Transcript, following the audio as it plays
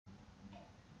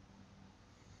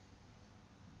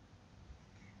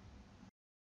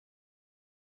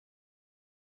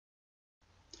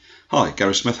Hi,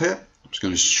 Gary Smith here. I'm just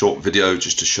going to do a short video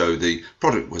just to show the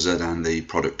product wizard and the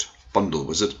product bundle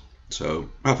wizard. So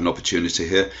I have an opportunity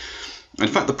here. In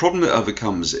fact, the problem it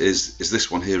overcomes is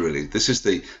this one here really. This is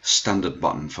the standard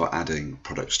button for adding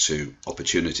products to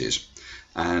opportunities.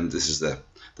 And this is the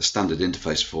standard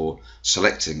interface for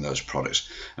selecting those products.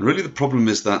 And really the problem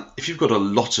is that if you've got a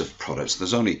lot of products,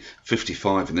 there's only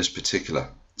 55 in this particular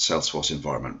Salesforce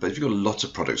environment, but if you've got a lot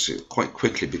of products, it quite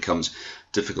quickly becomes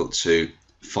difficult to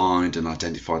find and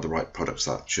identify the right products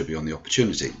that should be on the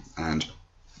opportunity. And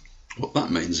what that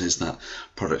means is that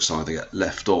products either get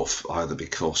left off either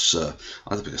because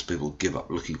people give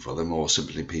up looking for them, or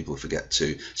simply people forget to.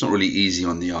 It's not really easy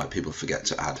on the eye. People forget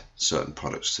to add certain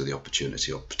products to the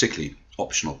opportunity, or particularly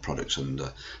optional products and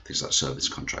things like service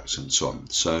contracts and so on.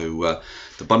 So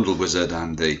the bundle wizard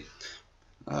and the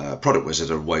product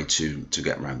wizard are a way to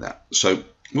get around that. So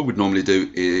what we'd normally do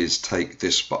is take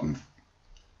this button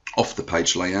off the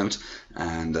page layout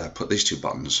and put these two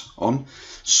buttons on.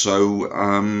 So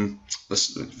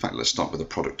let's start with the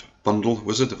product bundle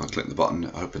wizard. If I click the button,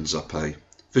 it opens up a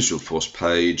Visualforce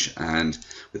page, and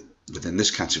within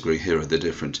this category here are the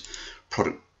different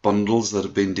product bundles that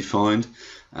have been defined.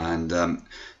 And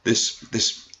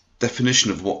this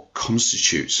definition of what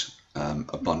constitutes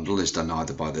a bundle is done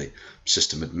either by the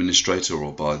system administrator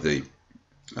or by the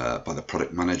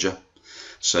product manager.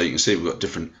 So you can see we've got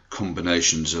different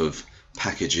combinations of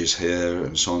packages here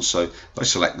and so on. So if I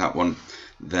select that one,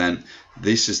 then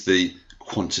this is the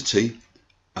quantity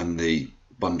and the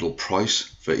bundle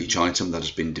price for each item that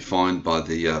has been defined by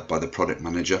the product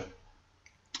manager.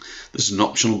 This is an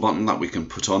optional button that we can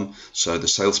put on, so the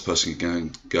salesperson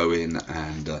can go in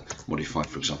and modify,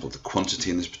 for example, the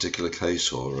quantity in this particular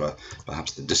case, or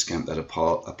perhaps the discount that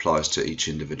applies to each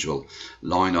individual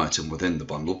line item within the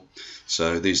bundle.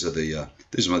 So these are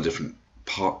my different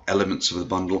elements of the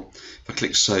bundle. If I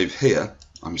click Save here,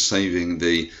 I'm saving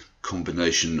the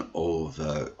combination of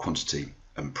quantity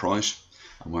and price,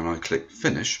 and when I click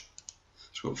Finish,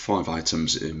 so I've got 5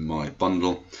 items in my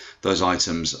bundle. Those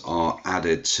items are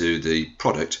added to the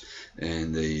product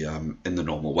in the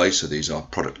normal way. So these are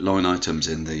product line items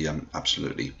in the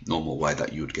absolutely normal way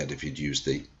that you would get if you'd use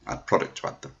the add product to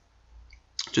add them.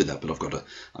 Do that, but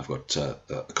I've got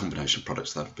a combination of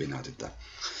products that have been added there.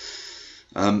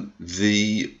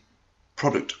 The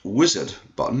product wizard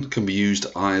button can be used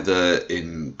either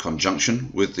in conjunction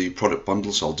with the product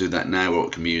bundle, so I'll do that now, or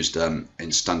it can be used in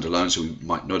standalone, so we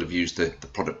might not have used the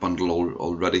product bundle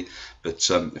already. But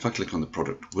if I click on the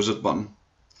product wizard button,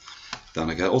 then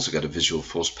I also get a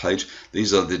Visualforce page.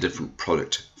 These are the different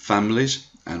product families,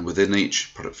 and within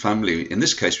each product family, in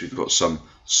this case we've got some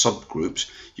subgroups.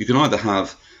 You can either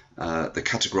have the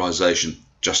categorization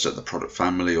just at the product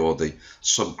family or the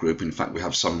subgroup. In fact, we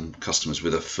have some customers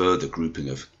with a further grouping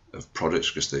of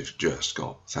products because they've just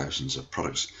got thousands of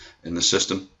products in the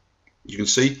system. You can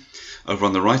see over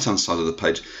on the right hand side of the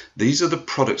page, these are the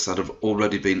products that have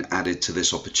already been added to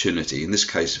this opportunity, in this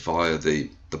case via the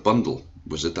bundle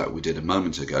wizard that we did a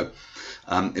moment ago.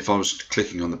 If I was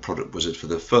clicking on the product wizard for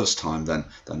the first time, then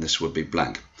this would be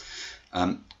blank.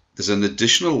 There's an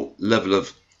additional level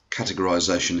of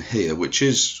categorization here, which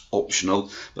is optional,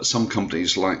 but some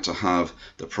companies like to have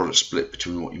the product split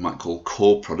between what you might call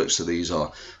core products. So these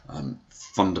are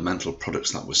fundamental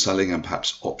products that we're selling, and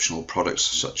perhaps optional products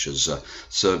such as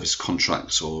service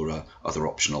contracts or other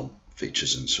optional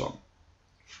features and so on.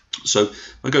 So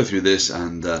I'll go through this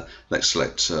and let's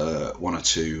select one or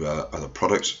two other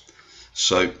products.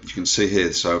 So you can see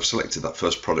here, so I've selected that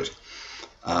first product.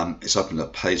 It's opened up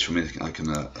a page for me. I can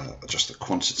adjust the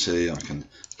quantity, I can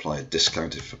apply a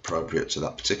discount if appropriate to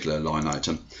that particular line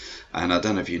item. And I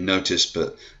don't know if you noticed,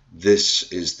 but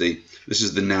this is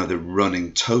now the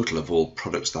running total of all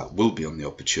products that will be on the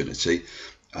opportunity,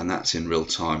 and that's in real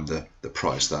time the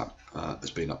price that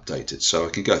has been updated. So I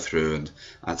can go through and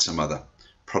add some other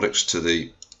products to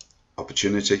the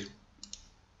opportunity.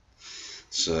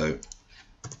 So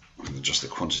I can adjust the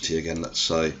quantity again, let's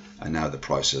say, and now the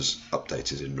price is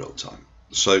updated in real time.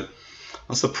 So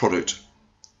that's the product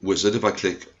wizard. If I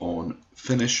click on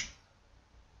Finish,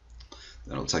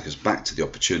 then it'll take us back to the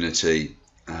opportunity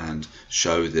and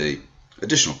show the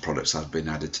additional products that have been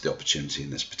added to the opportunity in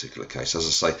this particular case. As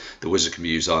I say, the wizard can be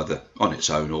used either on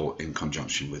its own or in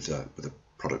conjunction with a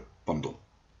product bundle.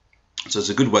 So it's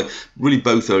a good way. Really,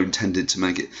 both are intended to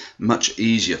make it much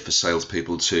easier for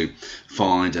salespeople to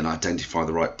find and identify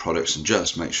the right products, and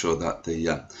just make sure that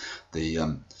the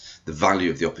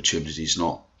value of the opportunity is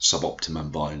not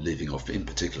sub-optimum by leaving off, in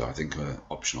particular, I think,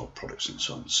 optional products and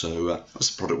so on. So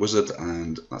that's the product wizard,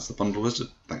 and that's the bundle wizard.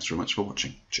 Thanks very much for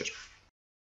watching. Cheers.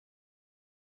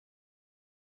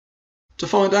 To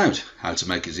find out how to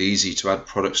make it easy to add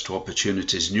products to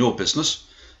opportunities in your business,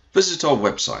 visit our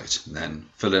website and then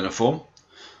fill in a form,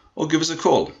 or give us a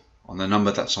call on the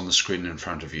number that's on the screen in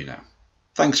front of you now.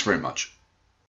 Thanks very much.